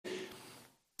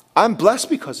I'm blessed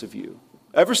because of you.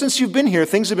 Ever since you've been here,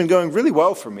 things have been going really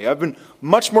well for me. I've been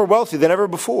much more wealthy than ever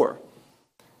before.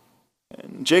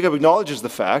 And Jacob acknowledges the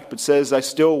fact, but says, I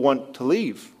still want to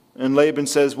leave. And Laban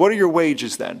says, what are your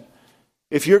wages then?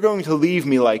 If you're going to leave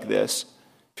me like this,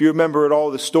 if you remember at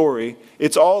all the story,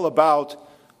 it's all about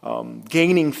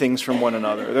gaining things from one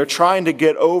another. They're trying to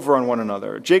get over on one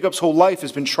another. Jacob's whole life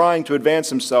has been trying to advance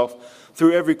himself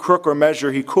through every crook or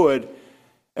measure he could.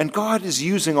 And God is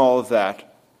using all of that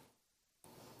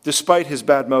despite his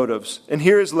bad motives. And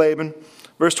here is Laban,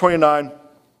 verse 29.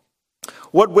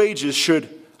 What wages should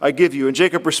I give you? And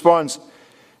Jacob responds,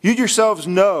 you yourselves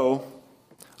know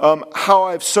how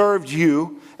I've served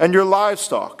you, and your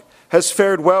livestock has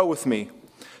fared well with me.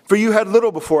 For you had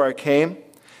little before I came,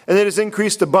 and it has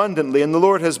increased abundantly, and the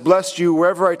Lord has blessed you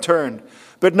wherever I turned.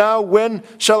 But now when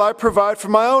shall I provide for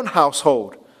my own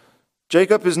household?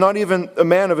 Jacob is not even a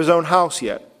man of his own house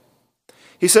yet.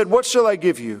 He said, what shall I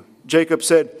give you? Jacob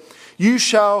said, you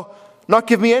shall not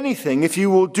give me anything if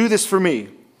you will do this for me.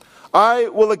 I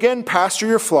will again pasture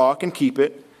your flock and keep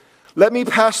it. Let me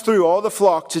pass through all the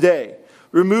flock today,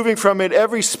 removing from it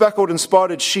every speckled and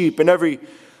spotted sheep and every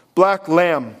black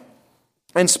lamb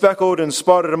and speckled and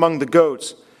spotted among the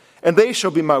goats, and they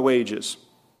shall be my wages.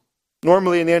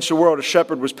 Normally in the ancient world, a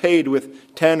shepherd was paid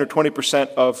with 10 or 20%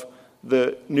 of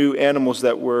the new animals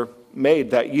that were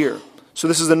made that year. So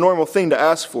this is the normal thing to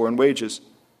ask for in wages.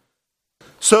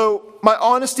 So my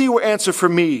honesty will answer for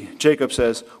me, Jacob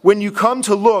says. When you come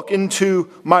to look into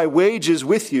my wages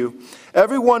with you,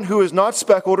 everyone who is not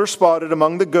speckled or spotted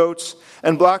among the goats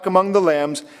and black among the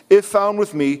lambs, if found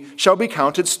with me, shall be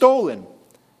counted stolen.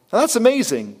 Now that's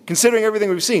amazing, considering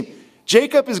everything we've seen.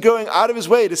 Jacob is going out of his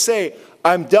way to say,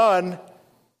 I'm done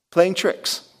playing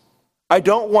tricks. I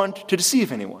don't want to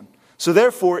deceive anyone. So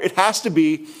therefore, it has to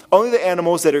be only the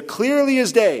animals that are clearly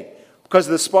as day, because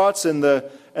of the spots and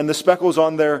the speckles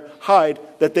on their hide,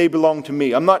 that they belong to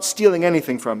me. I'm not stealing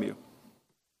anything from you.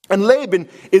 And Laban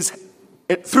is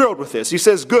thrilled with this. He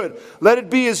says, good, let it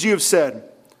be as you have said.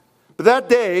 But that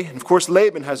day, and of course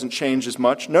Laban hasn't changed as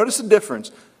much. Notice the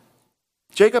difference.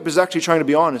 Jacob is actually trying to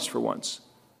be honest for once.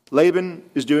 Laban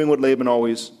is doing what Laban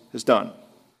always has done.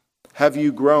 Have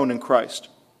you grown in Christ?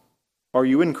 Are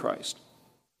you in Christ?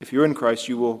 If you're in Christ,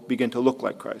 you will begin to look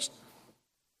like Christ.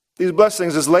 These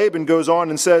blessings, as Laban goes on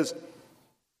and says,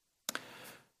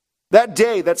 that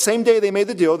day, that same day they made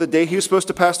the deal, the day he was supposed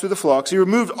to pass through the flocks, he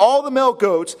removed all the male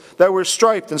goats that were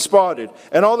striped and spotted,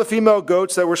 and all the female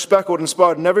goats that were speckled and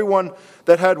spotted, and every one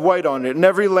that had white on it, and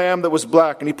every lamb that was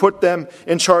black, and he put them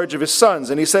in charge of his sons.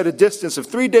 And he set a distance of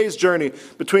 3 days' journey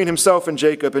between himself and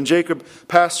Jacob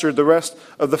pastured the rest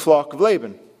of the flock of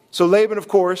Laban. So Laban, of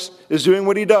course, is doing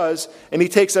what he does, and he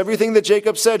takes everything that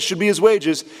Jacob said should be his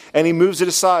wages, and he moves it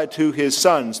aside to his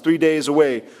sons, 3 days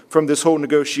away from this whole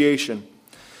negotiation.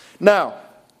 Now,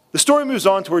 the story moves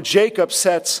on to where Jacob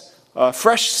sets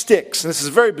fresh sticks. And this is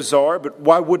very bizarre, but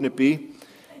why wouldn't it be?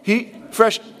 He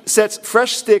sets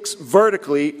fresh sticks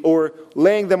vertically, or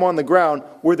laying them on the ground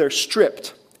where they're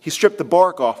stripped. He stripped the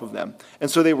bark off of them. And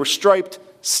so they were striped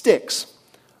sticks.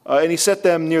 And he set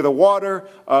them near the water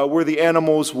where the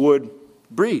animals would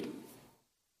breed.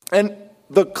 And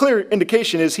the clear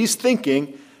indication is he's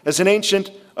thinking, as an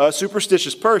ancient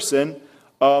superstitious person,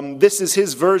 this is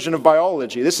his version of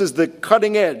biology. This is the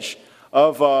cutting edge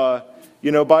of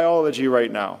biology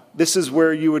right now. This is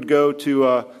where you would go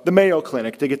to the Mayo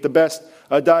Clinic to get the best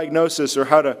diagnosis or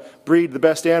how to breed the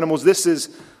best animals. This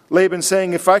is Laban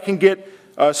saying, if I can get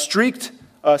streaked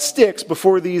sticks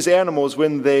before these animals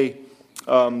when they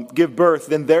give birth,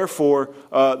 then therefore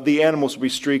the animals will be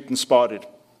streaked and spotted.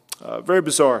 Very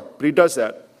bizarre, but he does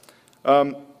that.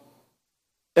 And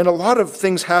a lot of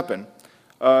things happen.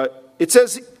 It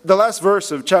says, the last verse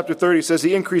of chapter 30 says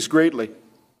he increased greatly.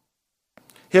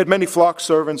 He had many flocks,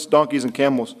 servants, donkeys, and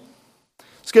camels.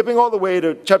 Skipping all the way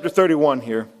to chapter 31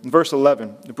 here, in verse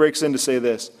 11, it breaks in to say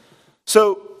this.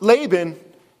 So Laban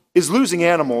is losing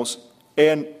animals,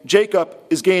 and Jacob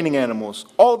is gaining animals.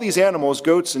 All these animals,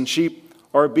 goats and sheep,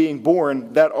 are being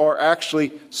born that are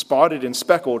actually spotted and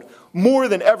speckled, more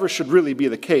than ever should really be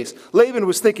the case. Laban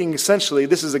was thinking essentially,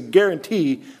 this is a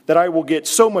guarantee that I will get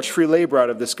so much free labor out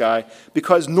of this guy,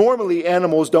 because normally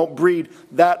animals don't breed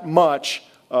that much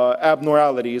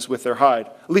abnormalities with their hide.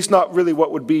 At least not really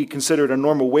what would be considered a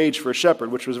normal wage for a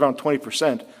shepherd, which was around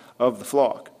 20% of the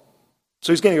flock.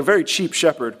 So he's getting a very cheap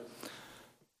shepherd.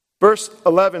 Verse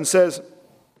 11 says,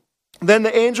 then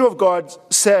the angel of God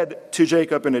said to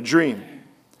Jacob in a dream,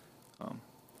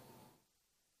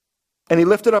 and he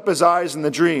lifted up his eyes in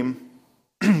the dream,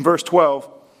 verse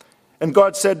 12, and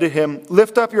God said to him,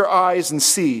 lift up your eyes and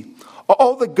see.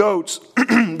 all the goats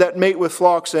that mate with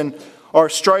flocks and are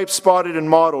striped, spotted, and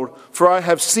mottled, for I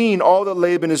have seen all that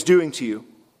Laban is doing to you.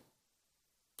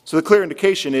 So the clear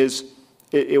indication is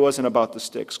it wasn't about the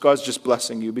sticks. God's just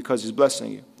blessing you because he's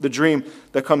blessing you. The dream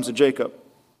that comes to Jacob.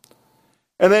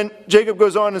 And then Jacob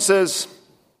goes on and says,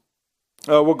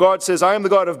 God says, I am the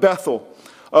God of Bethel,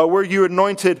 where you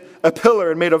anointed a pillar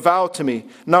and made a vow to me.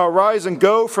 Now arise and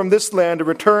go from this land and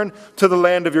return to the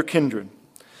land of your kindred.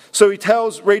 So he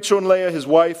tells Rachel and Leah, his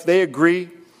wife, they agree.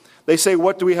 They say,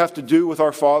 what do we have to do with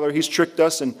our father? He's tricked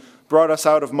us and brought us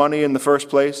out of money in the first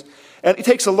place. And he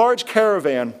takes a large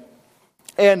caravan,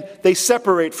 and they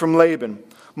separate from Laban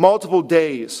multiple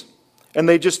days, and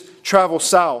they just travel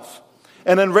south.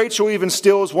 And then Rachel even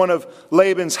steals one of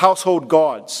Laban's household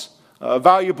gods, a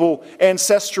valuable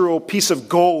ancestral piece of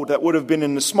gold that would have been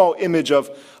in the small image of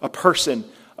a person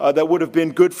that would have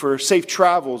been good for safe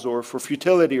travels or for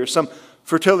fertility or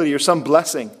some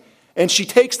blessing. And she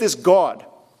takes this god,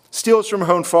 steals from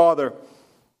her own father.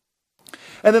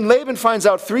 And then Laban finds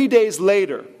out 3 days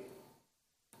later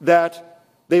that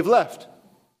they've left.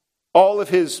 All of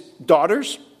his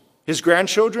daughters, his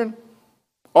grandchildren,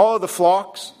 all of the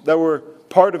flocks that were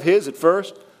part of his at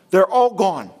first, they're all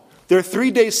gone. They're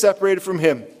 3 days separated from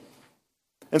him.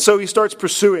 And so he starts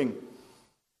pursuing.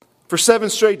 For 7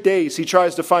 straight days, he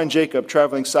tries to find Jacob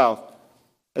traveling south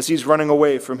as he's running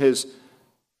away from his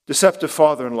deceptive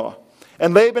father-in-law.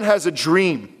 And Laban has a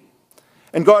dream.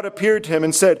 And God appeared to him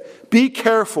and said, be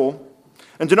careful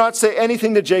and do not say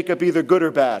anything to Jacob, either good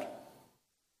or bad.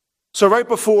 So right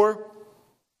before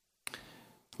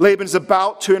Laban's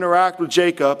about to interact with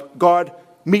Jacob, God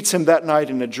meets him that night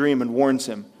in a dream and warns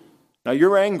him. Now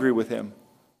you're angry with him,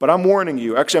 but I'm warning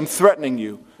you. Actually, I'm threatening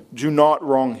you. Do not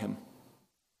wrong him.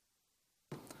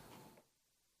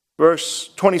 Verse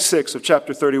 26 of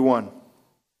chapter 31.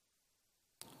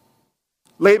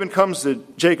 Laban comes to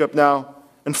Jacob now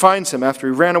and finds him after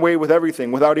he ran away with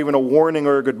everything without even a warning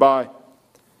or a goodbye.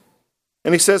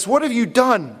 And he says, what have you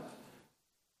done?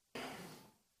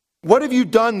 What have you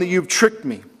done that you've tricked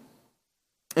me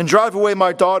and drive away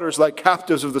my daughters like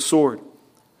captives of the sword?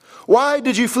 Why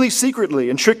did you flee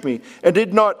secretly and trick me and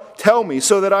did not tell me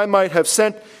so that I might have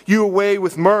sent you away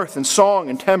with mirth and song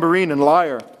and tambourine and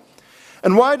lyre?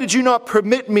 And why did you not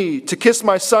permit me to kiss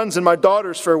my sons and my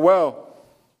daughters farewell?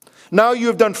 Now you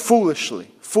have done foolishly.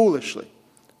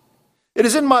 It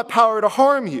is in my power to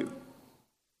harm you.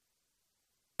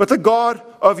 But the God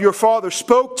of your father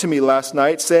spoke to me last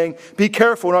night, saying, be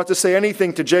careful not to say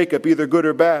anything to Jacob, either good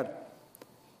or bad.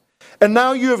 And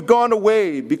now you have gone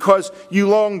away because you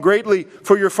long greatly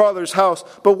for your father's house.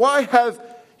 But why have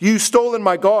you stolen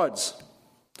my gods?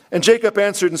 And Jacob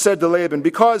answered and said to Laban,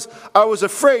 because I was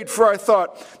afraid, for I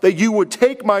thought that you would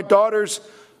take your daughters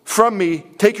from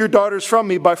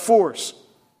me by force.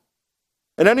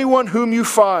 And anyone whom you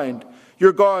find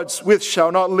your gods with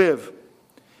shall not live.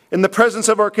 In the presence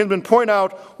of our kinsmen, point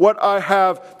out what I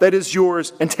have that is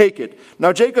yours and take it.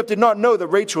 Now Jacob did not know that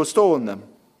Rachel had stolen them.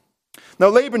 Now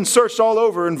Laban searched all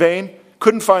over in vain,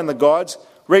 couldn't find the gods.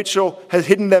 Rachel had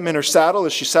hidden them in her saddle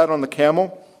as she sat on the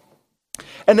camel.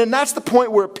 And then that's the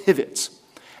point where it pivots.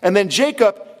 And then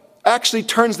Jacob actually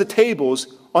turns the tables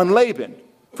on Laban.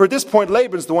 For at this point,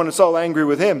 Laban's the one that's all angry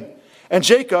with him. And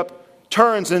Jacob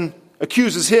turns and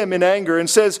accuses him in anger and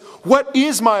says, what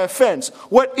is my offense?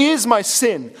 What is my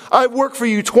sin? I've worked for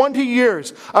you 20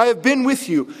 years. I have been with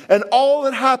you, and all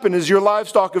that happened is your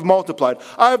livestock have multiplied.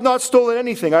 I have not stolen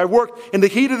anything. I worked in the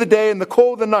heat of the day and the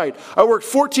cold of the night. I worked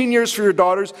 14 years for your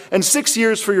daughters and 6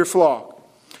 years for your flock.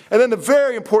 And then the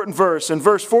very important verse, in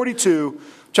verse 42,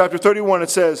 chapter 31, it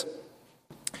says,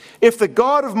 if the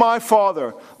God of my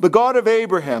father, the God of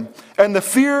Abraham, and the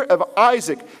fear of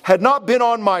Isaac had not been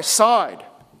on my side,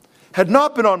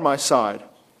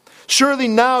 surely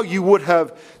now you would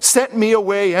have sent me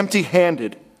away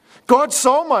empty-handed. God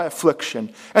saw my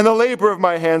affliction and the labor of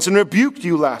my hands and rebuked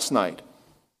you last night.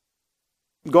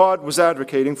 God was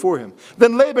advocating for him.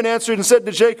 Then Laban answered and said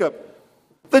to Jacob,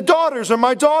 the daughters are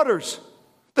my daughters.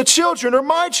 The children are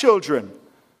my children.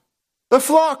 The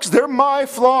flocks, they're my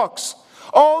flocks.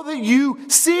 All that you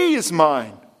see is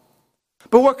mine.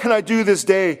 But what can I do this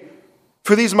day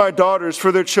for these my daughters,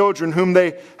 for their children whom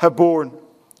they have borne?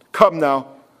 Come now,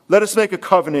 let us make a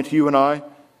covenant, you and I,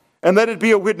 and let it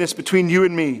be a witness between you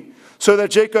and me. So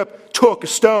that Jacob took a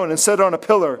stone and set it on a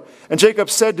pillar. And Jacob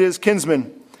said to his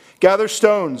kinsmen, gather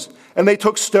stones. And they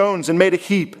took stones and made a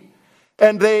heap.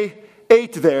 And they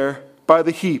ate there by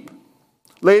the heap.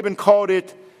 Laban called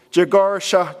it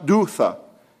Jegar-Shahadutha,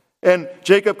 and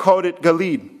Jacob called it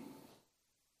Gilead.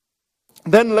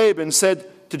 Then Laban said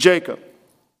to Jacob,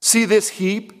 see this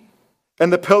heap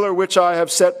And the pillar which I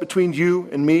have set between you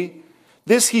and me,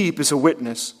 this heap is a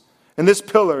witness, and this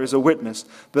pillar is a witness,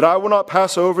 that I will not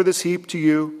pass over this heap to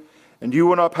you, and you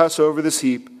will not pass over this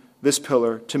heap, this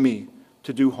pillar, to me,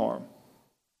 to do harm.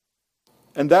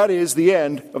 And that is the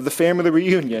end of the family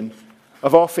reunion,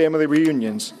 of all family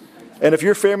reunions. And if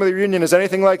your family reunion is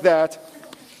anything like that,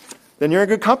 then you're in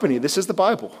good company. This is the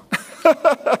Bible.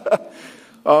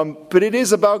 But it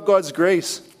is about God's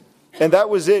grace. And that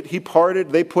was it. He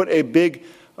parted. They put a big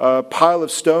pile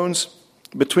of stones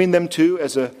between them two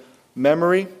as a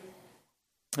memory,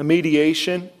 a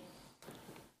mediation.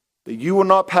 That you will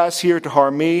not pass here to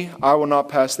harm me. I will not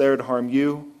pass there to harm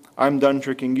you. I'm done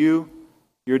tricking you.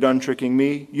 You're done tricking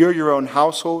me. You're your own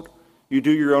household. You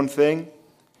do your own thing.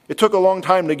 It took a long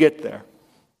time to get there.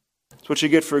 It's what you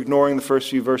get for ignoring the first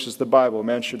few verses of the Bible. A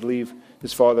man should leave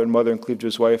his father and mother and cleave to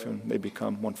his wife, and they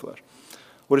become one flesh.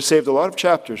 Would have saved a lot of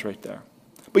chapters right there.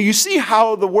 But you see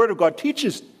how the Word of God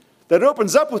teaches that it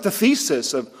opens up with the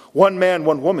thesis of one man,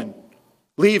 one woman.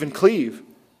 Leave and cleave.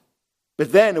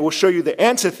 But then it will show you the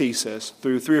antithesis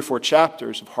through 3 or 4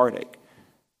 chapters of heartache,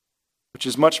 which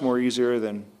is much more easier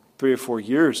than 3 or 4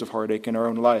 years of heartache in our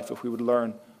own life if we would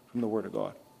learn from the Word of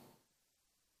God.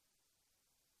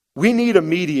 We need a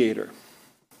mediator.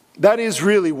 That is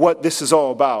really what this is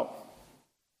all about.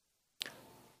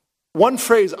 One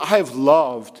phrase I have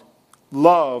loved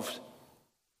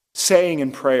saying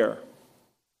in prayer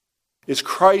is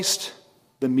Christ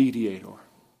the mediator.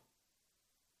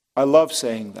 I love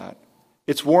saying that.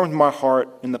 It's warmed my heart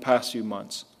in the past few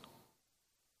months.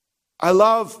 I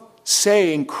love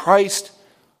saying Christ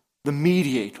the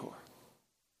mediator.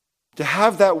 To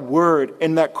have that word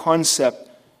and that concept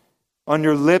on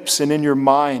your lips and in your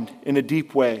mind in a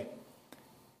deep way,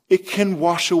 it can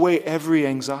wash away every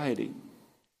anxiety.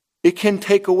 It can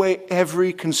take away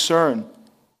every concern.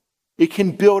 It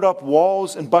can build up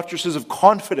walls and buttresses of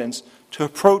confidence to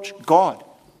approach God.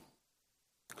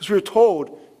 Because we are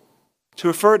told to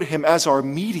refer to him as our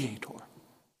mediator.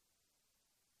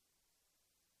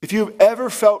 If you've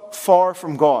ever felt far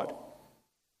from God,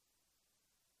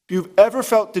 if you've ever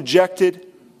felt dejected,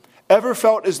 ever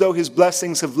felt as though his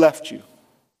blessings have left you,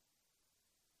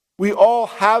 we all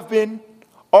have been,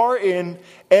 are in,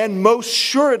 and most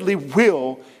assuredly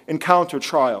will encounter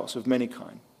trials of many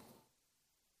kinds.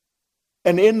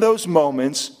 And in those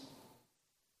moments,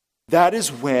 that is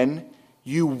when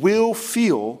you will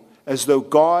feel as though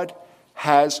God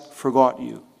has forgotten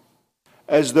you,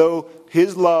 as though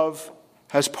his love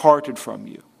has parted from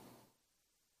you.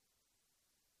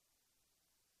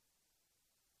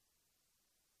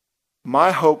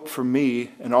 My hope for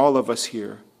me and all of us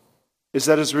here is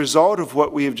that as a result of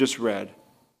what we have just read,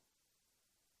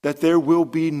 that there will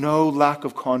be no lack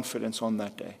of confidence on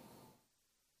that day.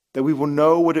 That we will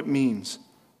know what it means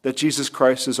that Jesus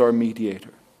Christ is our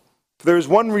mediator. For there is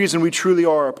one reason we truly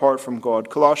are apart from God.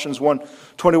 Colossians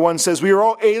 1:21 says, we are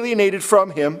all alienated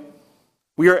from him.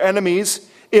 We are enemies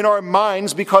in our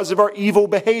minds because of our evil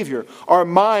behavior. Our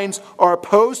minds are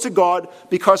opposed to God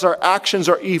because our actions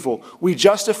are evil. We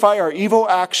justify our evil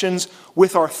actions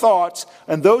with our thoughts,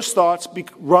 and those thoughts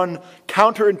run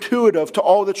counterintuitive to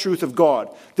all the truth of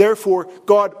God. Therefore,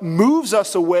 God moves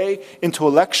us away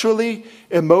intellectually,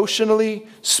 emotionally,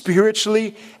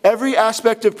 spiritually. Every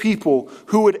aspect of people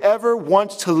who would ever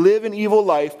want to live an evil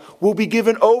life will be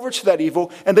given over to that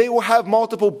evil, and they will have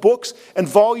multiple books and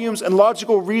volumes and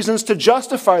logical reasons to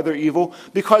justify their evil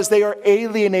because they are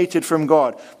alienated from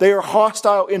God. They are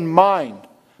hostile in mind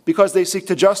because they seek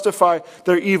to justify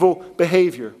their evil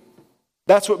behavior.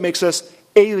 That's what makes us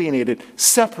alienated,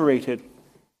 separated.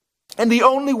 And the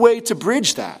only way to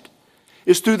bridge that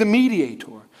is through the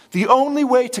mediator. The only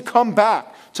way to come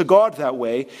back to God that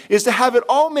way is to have it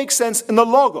all make sense in the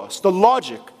logos, the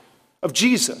logic of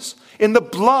Jesus, in the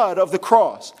blood of the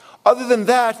cross. Other than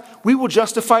that, we will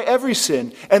justify every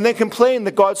sin and then complain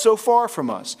that God's so far from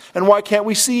us. And why can't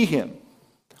we see him?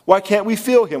 Why can't we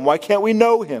feel him? Why can't we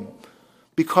know him?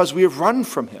 Because we have run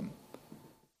from him.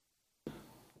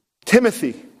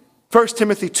 Timothy, 1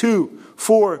 Timothy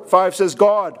 2:4-5 says,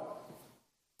 God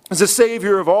is the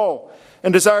Savior of all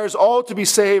and desires all to be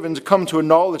saved and to come to a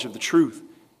knowledge of the truth.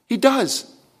 He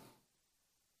does.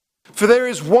 For there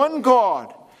is one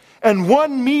God and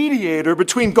one mediator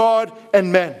between God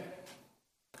and men,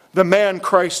 the man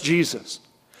Christ Jesus.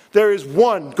 There is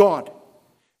one God,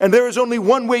 and there is only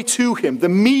one way to him, the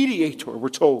mediator, we're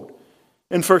told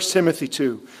in 1 Timothy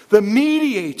 2. The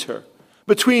mediator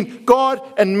between God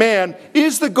and man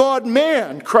is the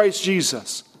God-man, Christ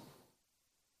Jesus.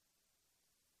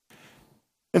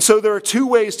 And so there are two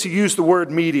ways to use the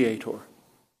word mediator.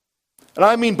 And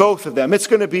I mean both of them. It's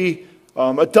going to be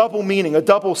a double meaning, a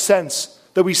double sense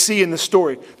that we see in the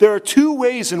story. There are two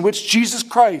ways in which Jesus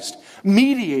Christ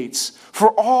mediates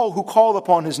for all who call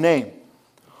upon his name.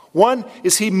 One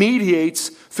is he mediates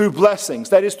through blessings,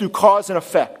 that is through cause and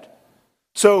effect.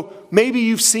 So maybe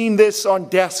you've seen this on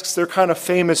desks. They're kind of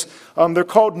famous. They're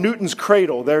called Newton's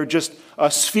cradle. They're just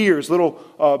spheres, little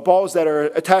balls that are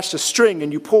attached to string,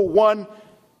 and you pull one,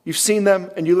 you've seen them,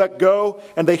 and you let go,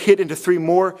 and they hit into three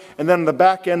more, and then on the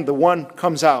back end, the one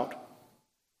comes out.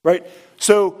 Right?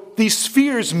 So these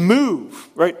spheres move,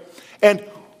 right? And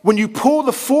when you pull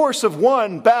the force of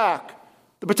one back,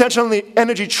 the potential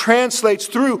energy translates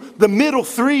through the middle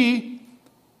three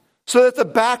so that the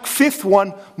back fifth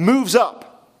one moves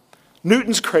up.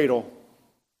 Newton's cradle.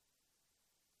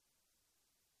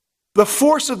 The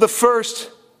force of the first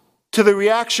to the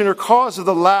reaction or cause of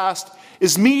the last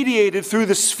is mediated through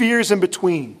the spheres in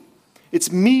between.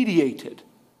 It's mediated.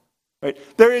 Right?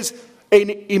 There is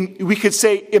we could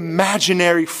say,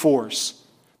 imaginary force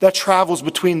that travels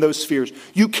between those spheres.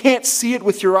 You can't see it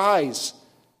with your eyes.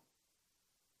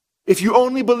 If you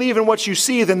only believe in what you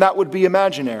see, then that would be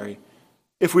imaginary,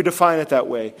 if we define it that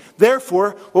way.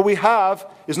 Therefore, what we have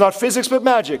is not physics but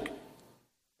magic.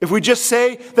 If we just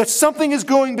say that something is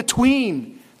going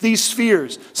between these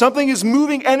spheres, something is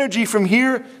moving energy from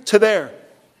here to there.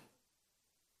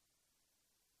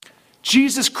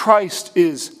 Jesus Christ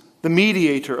is the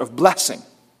mediator of blessing.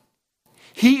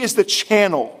 He is the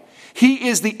channel. He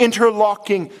is the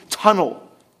interlocking tunnel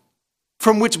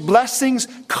from which blessings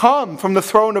come from the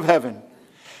throne of heaven.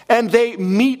 And they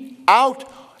meet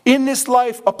out in this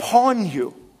life upon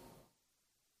you.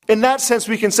 In that sense,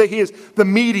 we can say he is the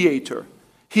mediator.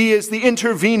 He is the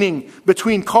intervening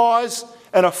between cause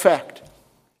and effect.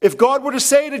 If God were to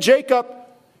say to Jacob,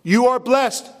 you are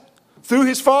blessed, through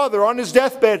his father on his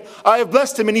deathbed, I have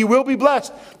blessed him and he will be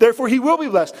blessed. Therefore he will be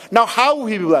blessed. Now how will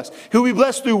he be blessed? He will be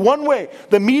blessed through one way,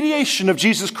 the mediation of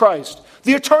Jesus Christ,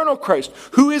 the eternal Christ,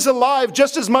 who is alive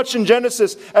just as much in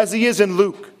Genesis as he is in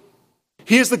Luke.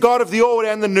 He is the God of the old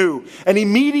and the new, and he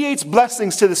mediates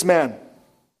blessings to this man.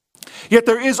 Yet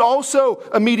there is also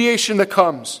a mediation that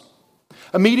comes.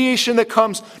 A mediation that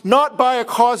comes not by a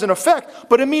cause and effect,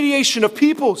 but a mediation of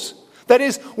peoples. That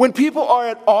is, when people are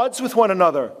at odds with one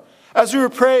another. As we were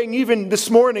praying even this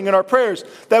morning in our prayers,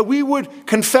 that we would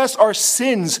confess our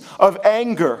sins of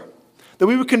anger, that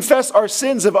we would confess our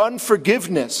sins of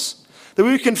unforgiveness, that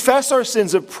we would confess our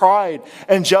sins of pride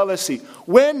and jealousy.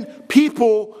 When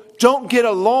people don't get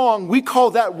along, we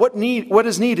call that what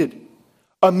is needed?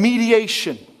 A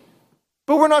mediation.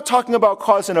 But we're not talking about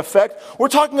cause and effect. We're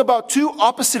talking about two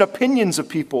opposite opinions of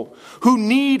people who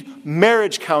need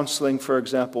marriage counseling, for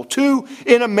example. Two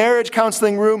in a marriage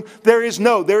counseling room, there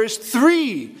is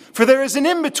three. For there is an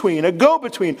in-between, a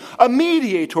go-between, a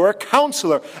mediator, a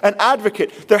counselor, an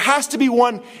advocate. There has to be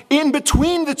one in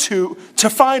between the two to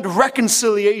find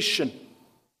reconciliation.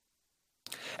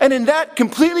 And in that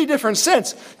completely different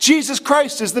sense, Jesus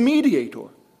Christ is the mediator.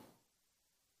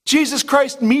 Jesus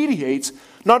Christ mediates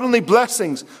not only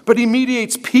blessings, but he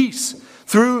mediates peace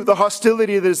through the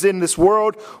hostility that is in this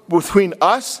world between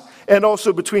us and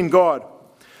also between God.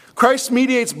 Christ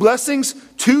mediates blessings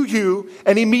to you,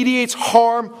 and he mediates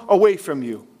harm away from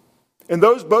you. In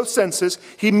those both senses,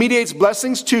 he mediates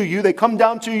blessings to you. They come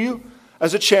down to you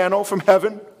as a channel from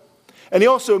heaven. And he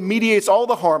also mediates all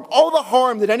the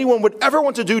harm that anyone would ever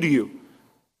want to do to you.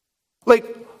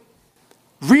 Like,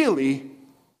 really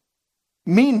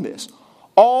mean this.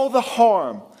 All the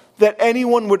harm that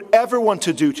anyone would ever want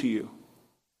to do to you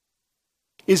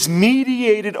is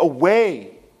mediated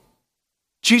away.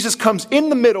 Jesus comes in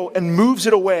the middle and moves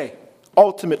it away,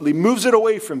 ultimately moves it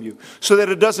away from you so that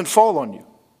it doesn't fall on you.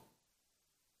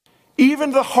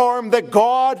 Even the harm that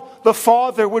God the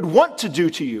Father would want to do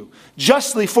to you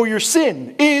justly for your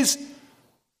sin is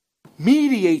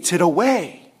mediated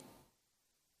away.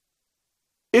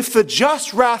 If the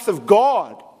just wrath of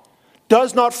God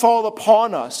does not fall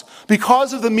upon us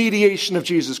because of the mediation of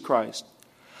Jesus Christ,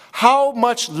 how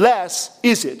much less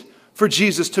is it for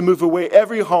Jesus to move away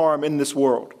every harm in this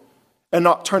world and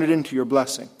not turn it into your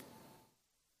blessing?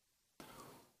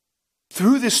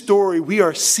 Through this story, we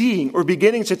are seeing or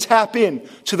beginning to tap in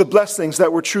to the blessings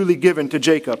that were truly given to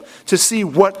Jacob, to see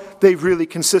what they really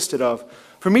consisted of.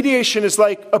 For mediation is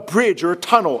like a bridge or a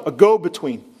tunnel, a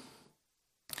go-between.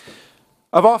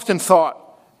 I've often thought,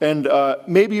 and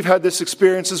maybe you've had this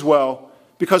experience as well,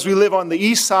 because we live on the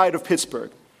east side of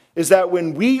Pittsburgh, is that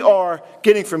when we are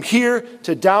getting from here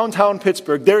to downtown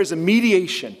Pittsburgh, there is a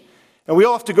mediation. And we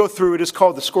all have to go through it. It's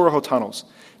called the Squirrel Hill Tunnels.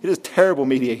 It is terrible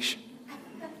mediation.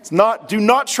 Do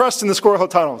not trust in the Squirrel Hill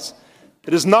Tunnels.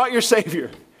 It is not your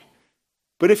savior.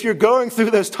 But if you're going through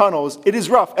those tunnels, it is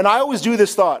rough. And I always do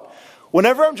this thought.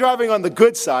 Whenever I'm driving on the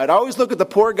good side, I always look at the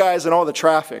poor guys in all the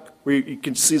traffic, where you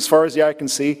can see as far as the eye can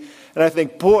see, and I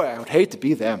think, boy, I would hate to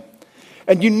be them.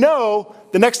 And you know,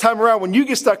 the next time around, when you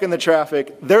get stuck in the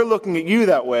traffic, they're looking at you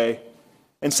that way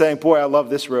and saying, boy, I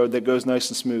love this road that goes nice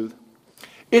and smooth.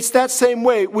 It's that same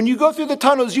way. When you go through the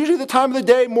tunnels, usually the time of the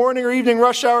day, morning or evening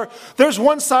rush hour, there's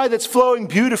one side that's flowing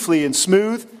beautifully and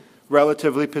smooth,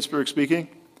 relatively, Pittsburgh speaking.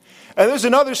 And there's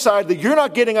another side that you're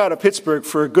not getting out of Pittsburgh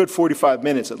for a good 45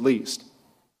 minutes at least.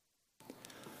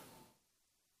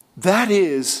 That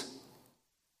is,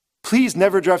 please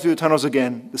never drive through the tunnels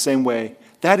again the same way.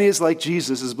 That is like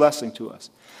Jesus' blessing to us.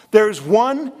 There's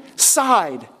one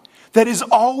side that is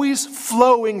always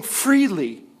flowing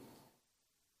freely.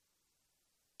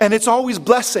 And it's always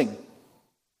blessing.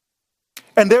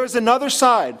 And there is another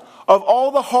side of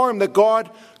all the harm that God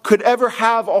could ever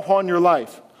have upon your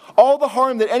life. All the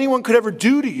harm that anyone could ever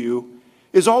do to you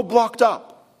is all blocked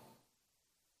up.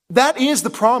 That is the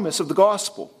promise of the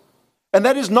gospel. And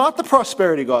that is not the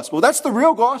prosperity gospel. That's the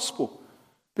real gospel.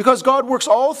 Because God works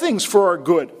all things for our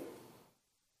good.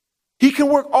 He can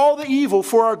work all the evil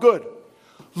for our good.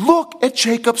 Look at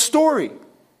Jacob's story.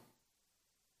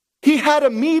 He had a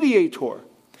mediator.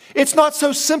 It's not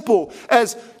so simple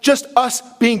as just us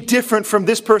being different from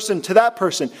this person to that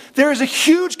person. There is a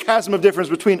huge chasm of difference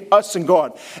between us and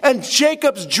God. And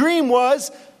Jacob's dream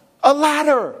was a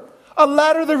ladder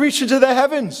that reached into the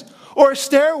heavens, or a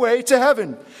stairway to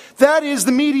heaven. That is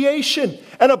the mediation.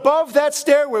 And above that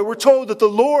stairway, we're told that the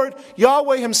Lord,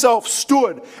 Yahweh himself,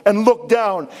 stood and looked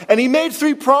down. And he made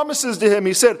 3 promises to him.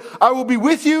 He said, I will be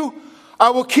with you, I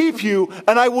will keep you,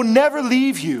 and I will never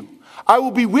leave you. I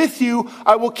will be with you,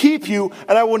 I will keep you,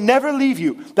 and I will never leave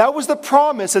you. That was the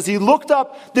promise as he looked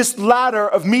up this ladder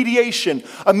of mediation,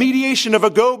 a mediation of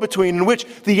a go-between in which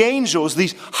the angels,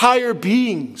 these higher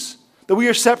beings that we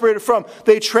are separated from,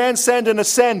 they transcend and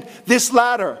ascend this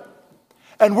ladder.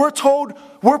 And we're told,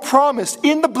 we're promised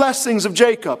in the blessings of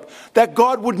Jacob that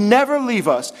God would never leave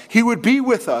us, he would be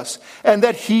with us, and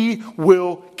that he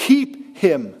will keep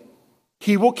him.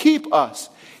 He will keep us.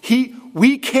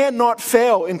 We cannot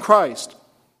fail in Christ.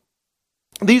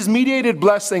 These mediated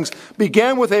blessings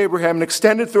began with Abraham and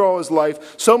extended through all his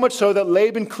life, so much so that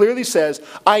Laban clearly says,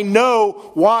 I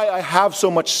know why I have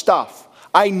so much stuff.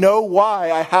 I know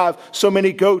why I have so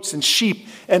many goats and sheep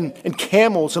and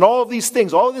camels and all of these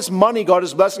things, all of this money God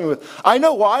is blessing me with. I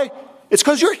know why. It's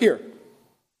because you're here.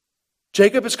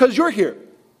 Jacob, it's because you're here.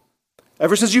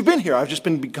 Ever since you've been here, I've just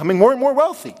been becoming more and more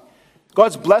wealthy.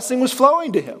 God's blessing was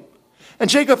flowing to him. And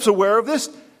Jacob's aware of this,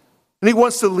 and he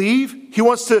wants to leave. He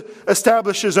wants to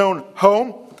establish his own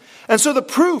home. And so the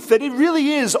proof that it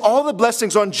really is all the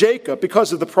blessings on Jacob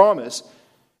because of the promise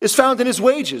is found in his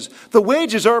wages. The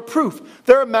wages are a proof.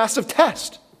 They're a massive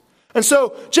test. And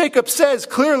so Jacob says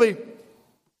clearly,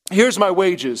 here's my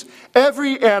wages.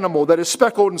 Every animal that is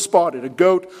speckled and spotted, a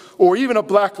goat or even a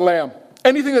black lamb,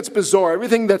 anything that's bizarre,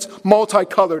 everything that's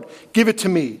multicolored, give it to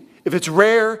me. If it's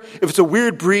rare, if it's a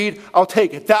weird breed, I'll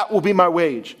take it. That will be my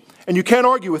wage. And you can't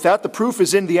argue with that. The proof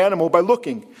is in the animal by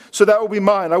looking. So that will be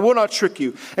mine. I will not trick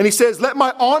you. And he says, let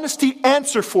my honesty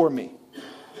answer for me.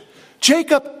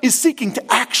 Jacob is seeking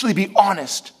to actually be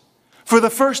honest for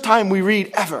the first time we read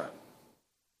ever.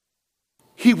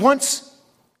 He wants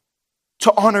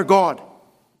to honor God.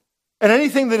 And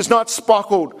anything that is not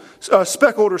speckled or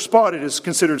spotted is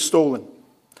considered stolen.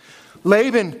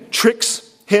 Laban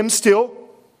tricks him still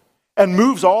and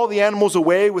moves all the animals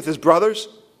away with his brothers.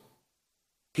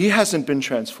 He hasn't been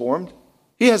transformed.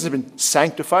 He hasn't been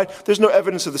sanctified. There's no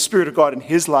evidence of the Spirit of God in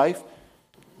his life.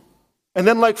 And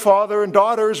then like father and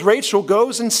daughters, Rachel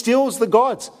goes and steals the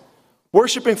gods,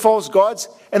 worshiping false gods,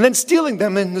 and then stealing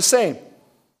them in the same.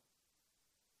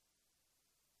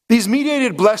 These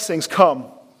mediated blessings come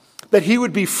that he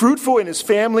would be fruitful in his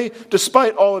family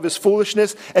despite all of his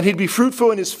foolishness, and he'd be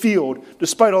fruitful in his field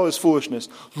despite all his foolishness.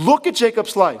 Look at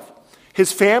Jacob's life.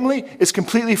 His family is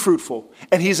completely fruitful,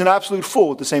 and he's an absolute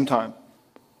fool at the same time.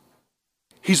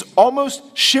 He's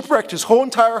almost shipwrecked his whole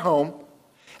entire home,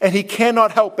 and he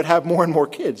cannot help but have more and more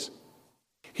kids.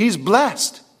 He's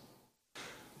blessed.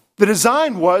 The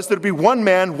design was there'd be one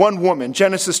man, one woman,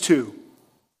 Genesis 2.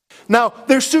 Now,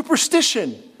 there's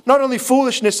superstition. Not only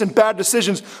foolishness and bad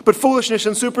decisions, but foolishness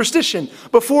and superstition.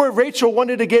 Before, Rachel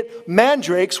wanted to get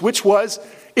mandrakes, which was,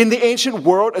 in the ancient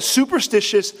world, a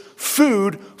superstitious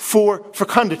food for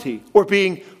fecundity, or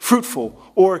being fruitful.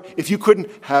 Or if you couldn't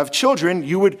have children,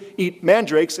 you would eat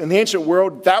mandrakes. In the ancient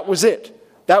world, that was it.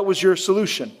 That was your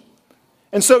solution.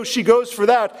 And so she goes for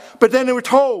that. But then we're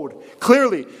told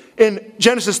clearly in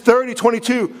Genesis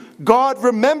 30:22, God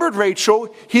remembered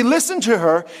Rachel. He listened to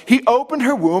her. He opened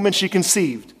her womb and she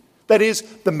conceived. That is,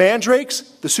 the mandrakes,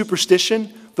 the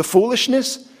superstition, the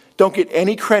foolishness don't get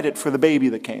any credit for the baby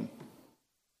that came.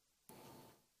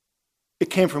 It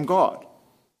came from God.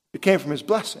 It came from his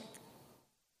blessing.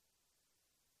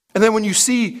 And then when you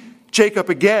see Jacob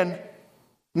again,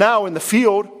 now in the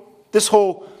field, this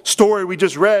whole story we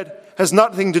just read has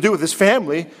nothing to do with his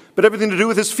family, but everything to do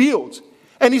with his fields.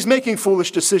 And he's making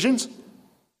foolish decisions.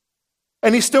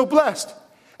 And he's still blessed.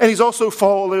 And he's also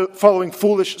following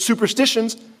foolish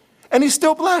superstitions. And he's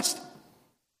still blessed.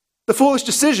 The foolish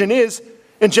decision is,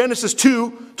 in Genesis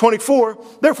 2:24,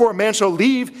 therefore a man shall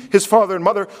leave his father and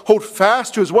mother, hold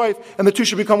fast to his wife, and the two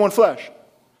shall become one flesh.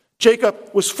 Jacob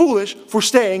was foolish for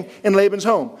staying in Laban's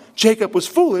home. Jacob was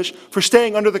foolish for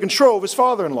staying under the control of his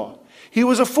father-in-law. He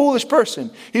was a foolish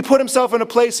person. He put himself in a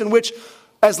place in which,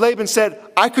 as Laban said,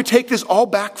 I could take this all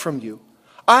back from you.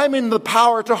 I'm in the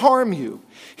power to harm you.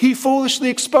 He foolishly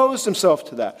exposed himself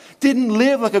to that. Didn't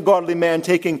live like a godly man,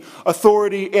 taking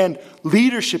authority and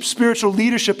leadership, spiritual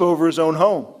leadership over his own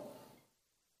home.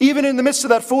 Even in the midst of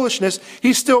that foolishness,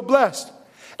 he's still blessed.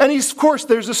 And of course,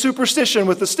 there's a superstition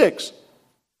with the sticks.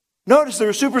 Notice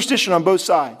there's superstition on both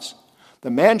sides. The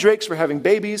mandrakes for having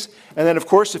babies, and then of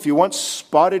course, if you want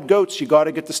spotted goats, you got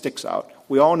to get the sticks out.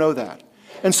 We all know that.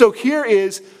 And so here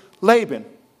is Laban,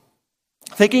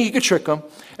 thinking he could trick him,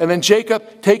 and then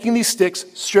Jacob taking these sticks,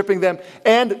 stripping them,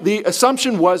 and the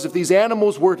assumption was if these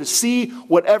animals were to see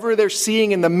whatever they're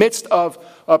seeing in the midst of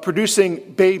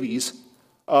producing babies,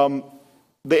 the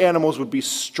animals would be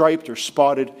striped or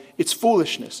spotted. It's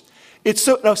foolishness.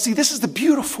 Now see, this is the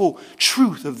beautiful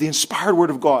truth of the inspired Word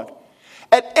of God.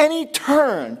 At any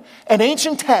turn, an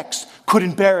ancient text could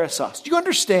embarrass us. Do you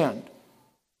understand?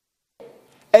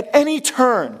 At any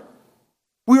turn,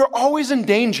 we are always in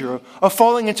danger of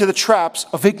falling into the traps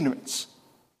of ignorance.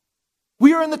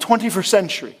 We are in the 21st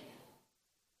century.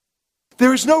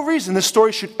 There is no reason this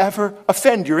story should ever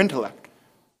offend your intellect.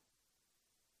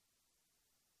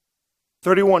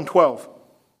 31:12.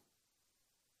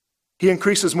 He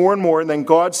increases more and more, and then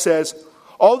God says,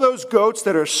 all those goats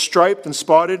that are striped and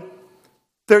spotted,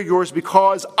 they're yours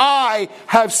because I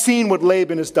have seen what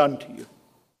Laban has done to you.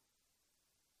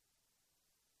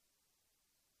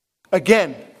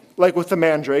 Again, like with the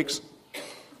mandrakes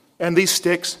and these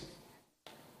sticks,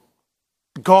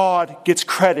 God gets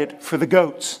credit for the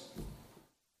goats.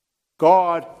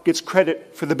 God gets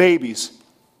credit for the babies.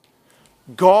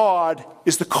 God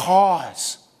is the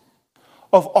cause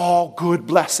of all good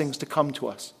blessings to come to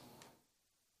us.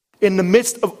 In the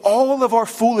midst of all of our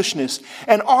foolishness,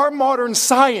 and our modern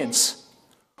science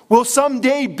will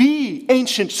someday be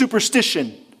ancient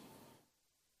superstition.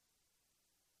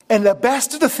 And the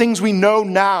best of the things we know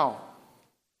now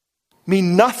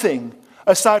mean nothing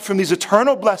aside from these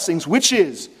eternal blessings, which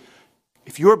is,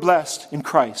 if you are blessed in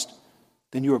Christ,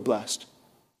 then you are blessed.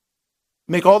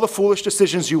 Make all the foolish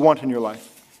decisions you want in your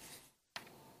life.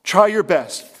 Try your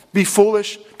best. Be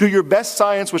foolish. Do your best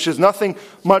science, which is nothing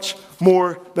much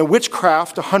more than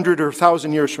witchcraft 100 or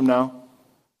 1,000 years from now.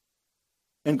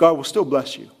 And God will still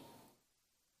bless you.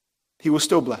 He will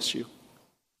still bless you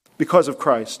because of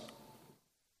Christ.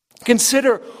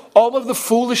 Consider all of the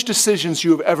foolish decisions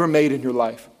you have ever made in your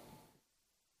life.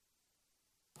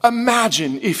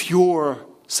 Imagine if your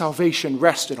salvation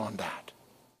rested on that.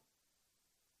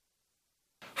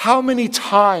 How many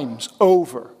times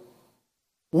over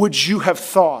would you have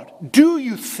thought, do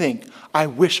you think, I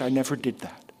wish I never did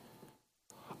that?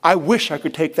 I wish I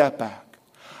could take that back.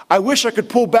 I wish I could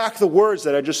pull back the words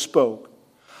that I just spoke.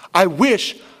 I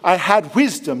wish I had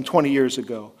wisdom 20 years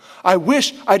ago. I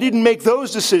wish I didn't make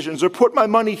those decisions or put my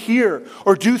money here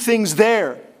or do things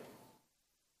there.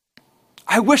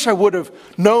 I wish I would have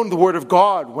known the Word of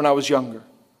God when I was younger.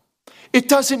 It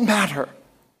doesn't matter.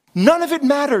 None of it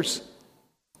matters.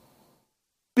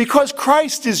 Because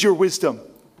Christ is your wisdom.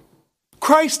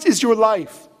 Christ is your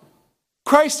life.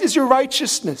 Christ is your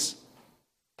righteousness.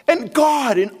 And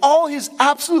God, in all his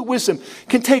absolute wisdom,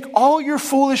 can take all your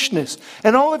foolishness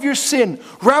and all of your sin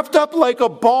wrapped up like a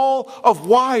ball of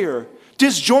wire,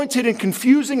 disjointed and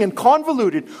confusing and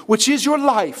convoluted, which is your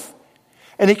life.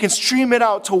 And he can stream it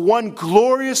out to one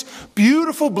glorious,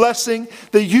 beautiful blessing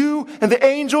that you and the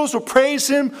angels will praise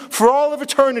him for all of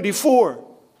eternity for.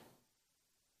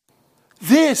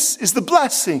 This is the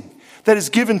blessing that is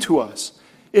given to us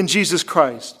in Jesus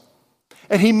Christ.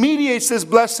 And he mediates this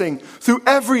blessing through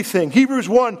everything. Hebrews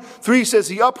 1:3 says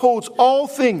he upholds all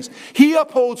things. He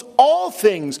upholds all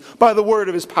things by the word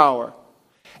of his power.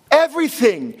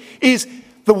 Everything is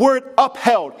the word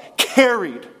upheld,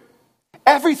 carried.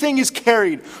 Everything is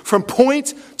carried from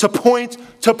point to point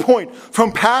to point,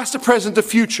 from past to present to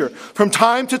future, from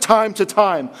time to time to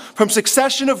time, from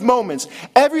succession of moments.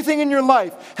 Everything in your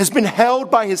life has been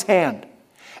held by his hand.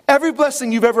 Every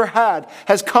blessing you've ever had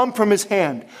has come from his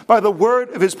hand, by the word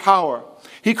of his power.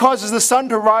 He causes the sun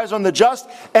to rise on the just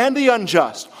and the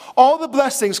unjust. All the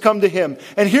blessings come to him.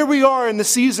 And here we are in the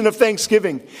season of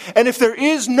Thanksgiving. And if there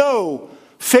is no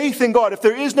faith in God, if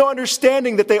there is no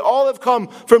understanding that they all have come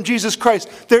from Jesus Christ,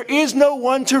 there is no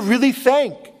one to really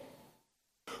thank.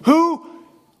 Who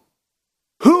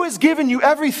has given you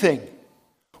everything?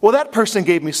 Well, that person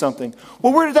gave me something.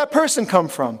 Well, where did that person come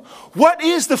from? What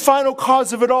is the final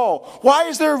cause of it all? Why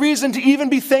is there a reason to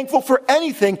even be thankful for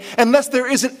anything unless there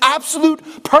is an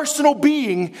absolute personal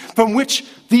being from which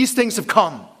these things have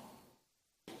come?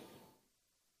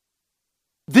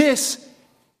 This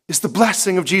is the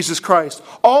blessing of Jesus Christ.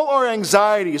 All our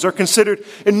anxieties are considered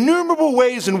innumerable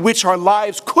ways in which our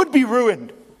lives could be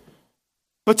ruined.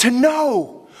 But to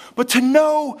know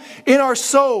in our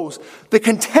souls the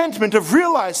contentment of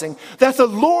realizing that the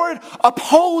Lord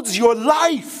upholds your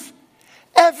life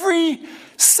every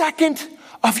second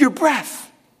of your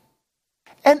breath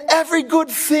and every good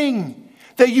thing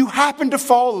that you happen to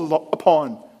fall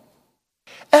upon.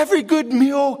 Every good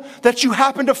meal that you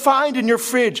happen to find in your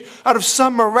fridge out of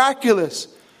some miraculous,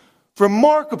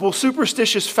 remarkable,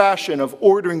 superstitious fashion of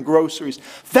ordering groceries.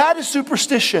 That is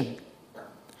superstition.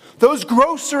 Those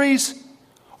groceries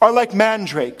are like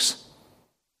mandrakes.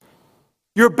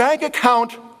 Your bank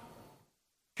account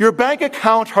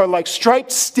are like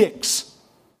striped sticks.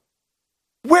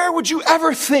 Where would you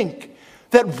ever think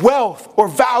that wealth or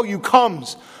value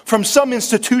comes from some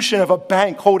institution of a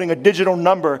bank holding a digital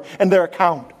number in their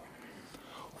account?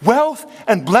 Wealth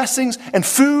and blessings and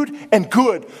food and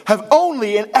good have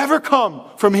only and ever come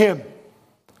from him,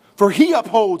 for he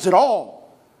upholds it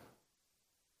all.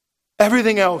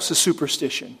 Everything else is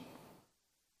superstition.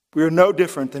 We are no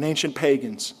different than ancient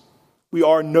pagans. We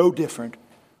are no different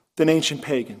than ancient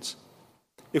pagans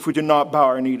if we do not bow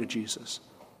our knee to Jesus.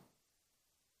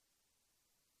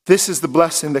 This is the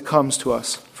blessing that comes to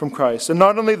us from Christ. And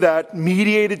not only that,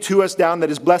 mediated to us down, that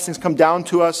his blessings come down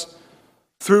to us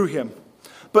through him,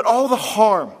 but all the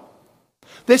harm.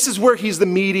 This is where he's the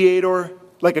mediator,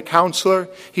 like a counselor.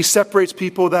 He separates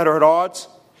people that are at odds.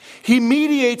 He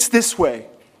mediates this way.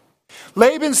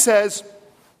 Laban says,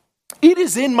 "It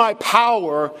is in my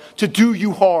power to do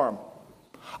you harm.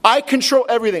 I control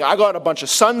everything. I got a bunch of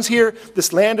sons here.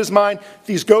 This land is mine.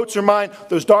 These goats are mine.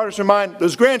 Those daughters are mine.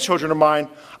 Those grandchildren are mine.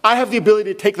 I have the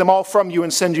ability to take them all from you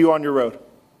and send you on your road.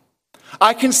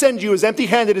 I can send you as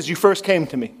empty-handed as you first came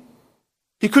to me."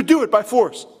 He could do it by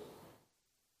force.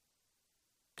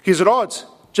 He's at odds.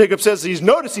 Jacob says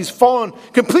he's fallen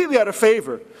completely out of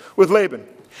favor with Laban.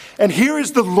 And here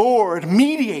is the Lord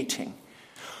mediating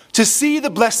to see the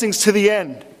blessings to the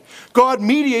end. God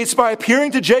mediates by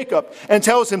appearing to Jacob and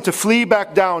tells him to flee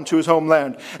back down to his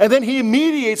homeland. And then he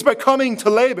mediates by coming to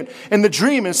Laban in the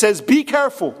dream and says, "Be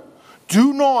careful.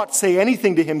 Do not say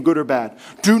anything to him, good or bad.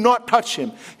 Do not touch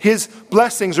him. His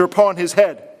blessings are upon his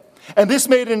head." And this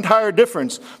made an entire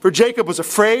difference, for Jacob was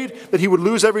afraid that he would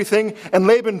lose everything, and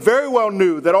Laban very well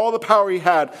knew that all the power he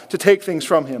had to take things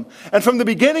from him. And from the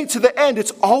beginning to the end,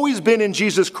 it's always been in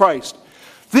Jesus Christ.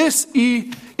 This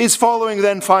is following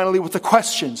then finally with the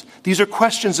questions. These are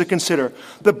questions to consider.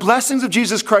 The blessings of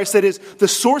Jesus Christ, that is, the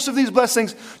source of these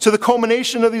blessings to the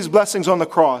culmination of these blessings on the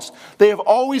cross. They have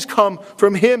always come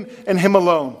from him and him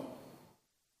alone.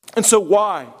 And so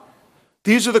why?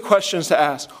 These are the questions to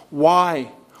ask.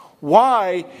 Why?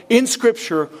 Why in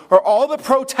Scripture are all the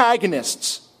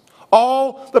protagonists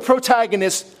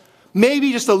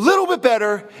maybe just a little bit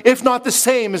better, if not the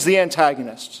same as the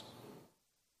antagonists?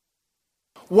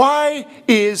 Why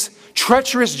is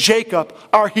treacherous Jacob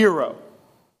our hero?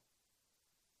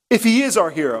 If he is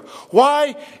our hero.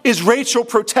 Why is Rachel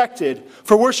protected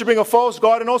for worshiping a false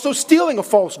god and also stealing a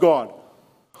false god?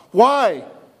 Why?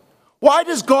 Why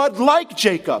does God like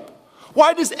Jacob?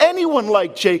 Why does anyone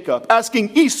like Jacob?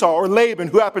 Asking Esau or Laban,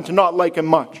 who happen to not like him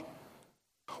much.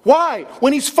 Why?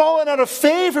 When he's fallen out of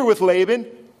favor with Laban,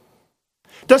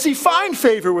 does he find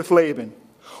favor with Laban?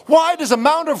 Why does a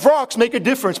mound of rocks make a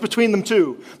difference between them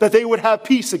two, that they would have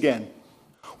peace again?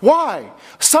 Why?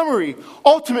 Summary,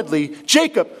 ultimately,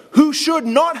 Jacob, who should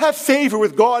not have favor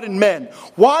with God and men,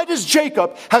 why does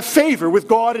Jacob have favor with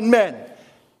God and men?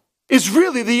 Is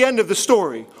really the end of the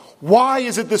story. Why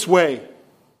is it this way?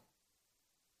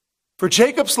 For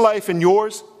Jacob's life and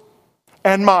yours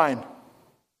and mine,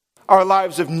 our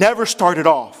lives have never started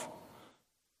off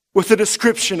with a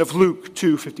description of Luke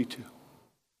 2:52.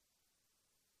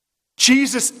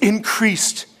 Jesus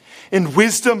increased in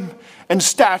wisdom and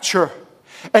stature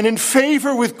and in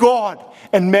favor with God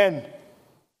and men.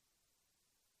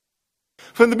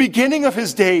 From the beginning of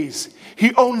his days,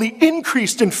 he only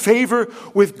increased in favor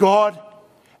with God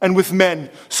and with men,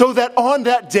 so that on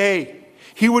that day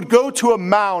he would go to a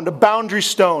mound, a boundary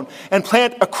stone, and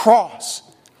plant a cross,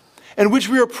 in which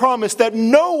we are promised that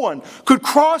no one could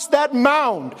cross that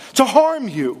mound to harm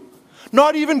you,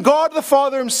 not even God the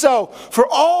Father himself, for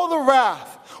all the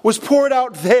wrath was poured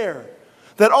out there,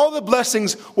 that all the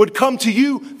blessings would come to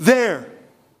you there,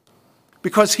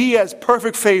 because he has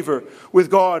perfect favor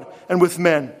with God and with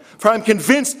men. For I am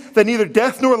convinced that neither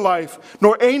death nor life,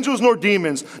 nor angels nor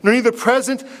demons, nor neither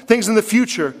present things in the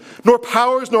future, nor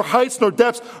powers, nor heights, nor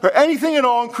depths, or anything at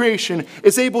all in creation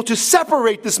is able to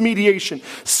separate this mediation,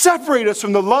 separate us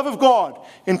from the love of God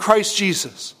in Christ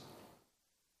Jesus.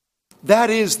 That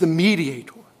is the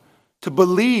mediator. To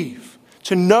believe,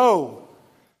 to know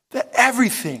that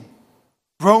everything,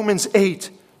 Romans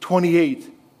 8:28,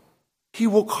 he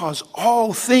will cause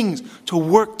all things to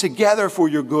work together for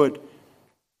your good,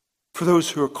 for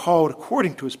those who are called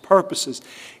according to his purposes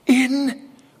in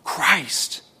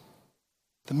Christ,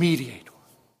 the mediator.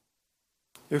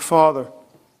 Dear Father,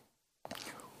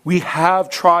 we have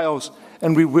trials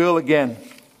and we will again.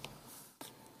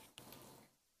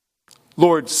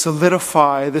 Lord,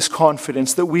 solidify this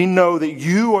confidence that we know that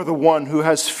you are the one who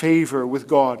has favor with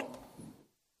God.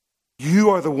 You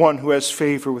are the one who has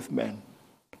favor with men.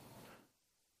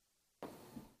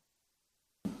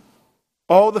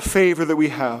 All the favor that we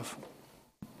have,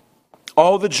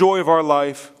 all the joy of our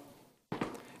life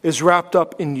is wrapped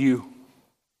up in you.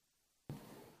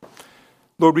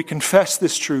 Lord, we confess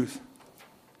this truth,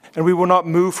 and we will not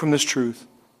move from this truth.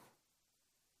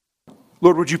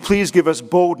 Lord, would you please give us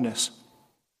boldness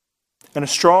and a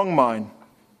strong mind,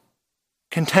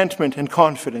 contentment and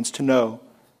confidence to know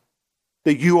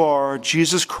that you are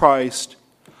Jesus Christ,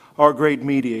 our great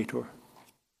mediator.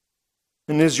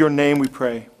 And it is your name we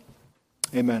pray.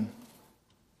 Amen.